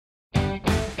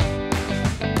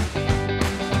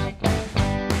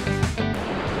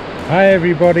Hi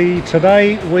everybody,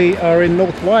 today we are in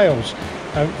North Wales,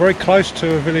 very close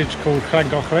to a village called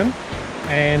Llangollen,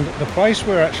 and the place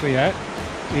we're actually at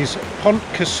is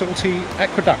Pontcycyllte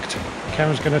Aqueduct.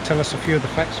 Karen's going to tell us a few of the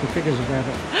facts and figures about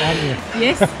it, aren't you?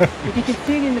 Yes, if you can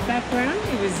see it in the background,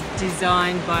 it was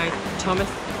designed by Thomas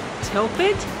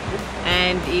Telford,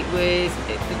 and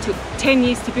it took 10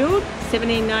 years to build,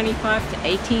 1795 to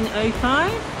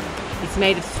 1805. It's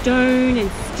made of stone and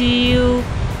steel.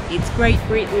 It's Great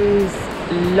Britain's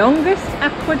longest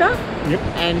aqueduct,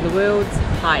 and the world's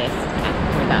highest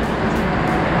aqueduct.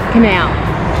 Canal.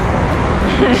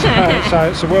 So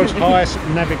it's the world's highest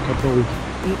navigable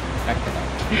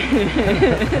aqueduct.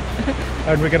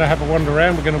 And we're going to have a wander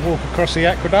around. We're going to walk across the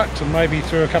aqueduct and maybe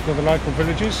through a couple of the local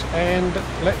villages, and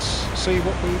let's see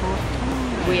what we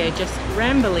might. We are just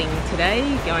rambling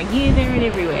today, going here, there and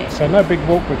everywhere. So no big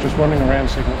walk, we're just wandering around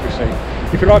seeing what we see.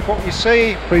 If you like what you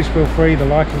see, please feel free to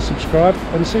like and subscribe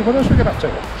and see what else we get up to.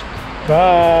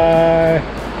 Bye!